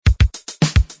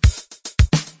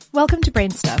Welcome to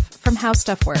Brain Stuff from How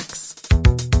Stuff Works.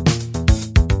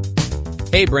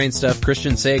 Hey Brain Stuff,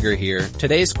 Christian Sager here.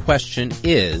 Today's question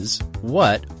is,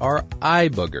 what are eye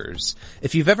boogers?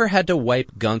 If you've ever had to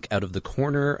wipe gunk out of the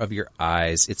corner of your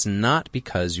eyes, it's not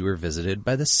because you were visited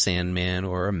by the Sandman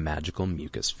or a magical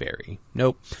mucus fairy.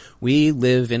 Nope. We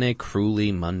live in a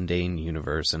cruelly mundane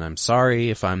universe, and I'm sorry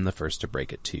if I'm the first to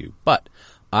break it to you, but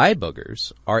eye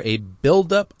boogers are a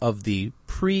buildup of the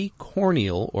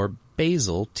precorneal or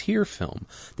basal tear film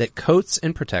that coats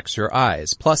and protects your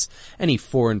eyes, plus any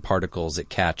foreign particles it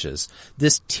catches.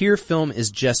 This tear film is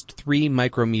just 3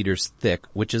 micrometers thick,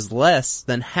 which is less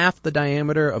than half the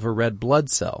diameter of a red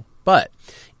blood cell. But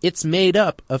it's made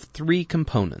up of 3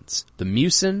 components: the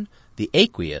mucin, the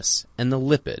aqueous, and the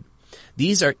lipid.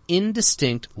 These are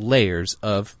indistinct layers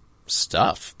of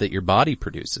stuff that your body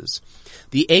produces.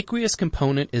 The aqueous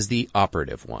component is the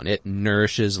operative one. It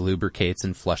nourishes, lubricates,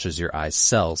 and flushes your eye's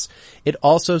cells. It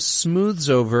also smooths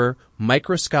over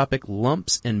microscopic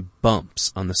lumps and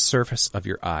bumps on the surface of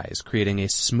your eyes, creating a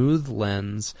smooth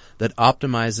lens that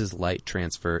optimizes light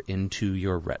transfer into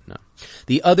your retina.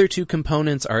 The other 2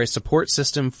 components are a support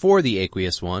system for the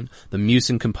aqueous one. The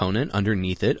mucin component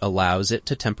underneath it allows it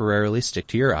to temporarily stick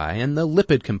to your eye, and the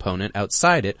lipid component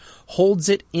outside it holds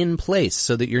it in place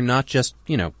so that you're not just,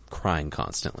 crying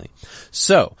constantly.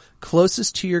 So,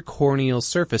 closest to your corneal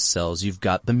surface cells, you've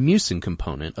got the mucin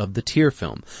component of the tear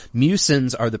film.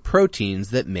 Mucins are the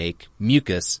proteins that make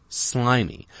mucus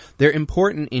slimy. They're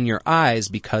important in your eyes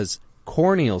because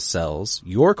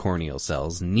your corneal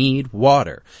cells need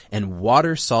water and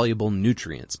water-soluble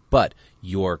nutrients, but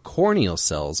your corneal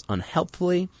cells,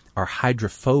 unhelpfully, are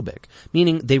hydrophobic,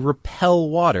 meaning they repel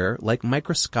water like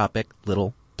microscopic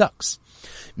little ducks.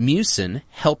 Mucin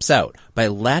helps out by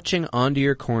latching onto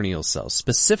your corneal cells,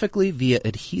 specifically via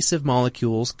adhesive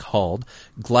molecules called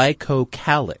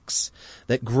glycocalyx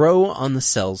that grow on the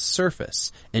cell's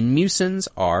surface. And mucins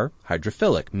are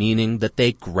hydrophilic, meaning that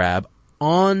they grab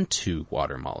onto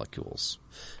water molecules.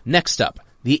 Next up,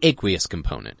 the aqueous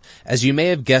component. As you may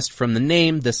have guessed from the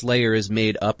name, this layer is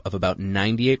made up of about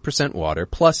 98% water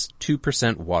plus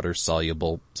 2%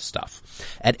 water-soluble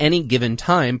stuff. At any given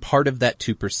time, part of that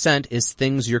 2% is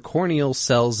things your corneal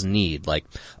cells need, like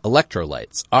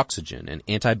electrolytes, oxygen, and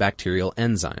antibacterial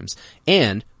enzymes,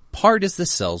 and part is the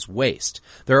cell's waste.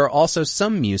 There are also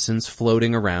some mucins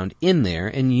floating around in there,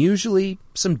 and usually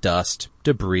some dust,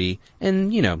 debris,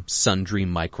 and, sundry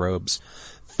microbes.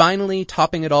 Finally,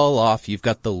 topping it all off, you've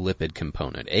got the lipid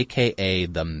component, aka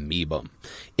the mebum.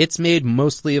 It's made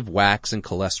mostly of wax and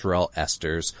cholesterol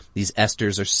esters. These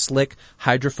esters are slick,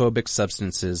 hydrophobic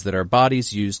substances that our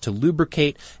bodies use to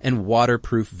lubricate and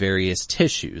waterproof various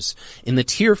tissues. In the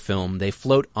tear film, they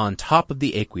float on top of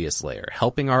the aqueous layer,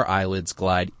 helping our eyelids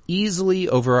glide easily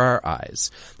over our eyes.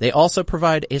 They also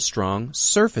provide a strong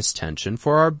surface tension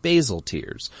for our basal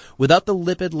tears. Without the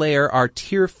lipid layer, our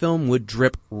tear film would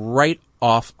drip right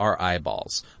off our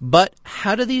eyeballs. But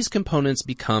how do these components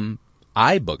become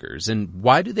eye boogers, and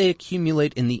why do they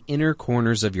accumulate in the inner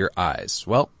corners of your eyes?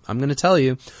 Well, I'm going to tell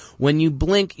you. When you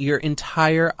blink, your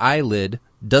entire eyelid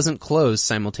doesn't close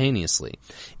simultaneously.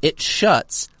 It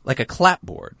shuts like a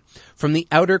clapboard from the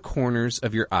outer corners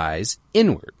of your eyes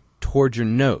inward toward your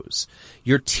nose.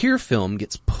 Your tear film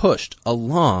gets pushed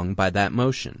along by that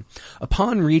motion.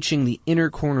 Upon reaching the inner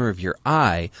corner of your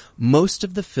eye, most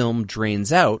of the film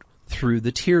drains out through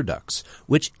the tear ducts,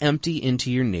 which empty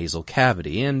into your nasal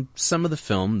cavity, and some of the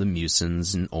film, the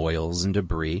mucins and oils and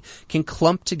debris, can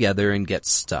clump together and get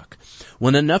stuck.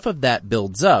 When enough of that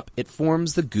builds up, it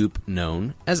forms the goop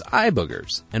known as eye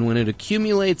boogers, and when it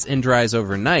accumulates and dries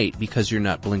overnight because you're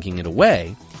not blinking it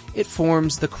away, it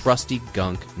forms the crusty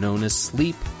gunk known as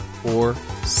sleep or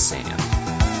sand.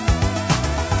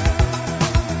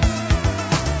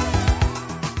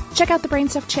 Check out the Brain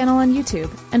Stuff channel on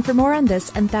YouTube, and for more on this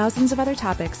and thousands of other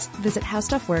topics, visit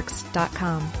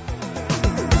howstuffworks.com.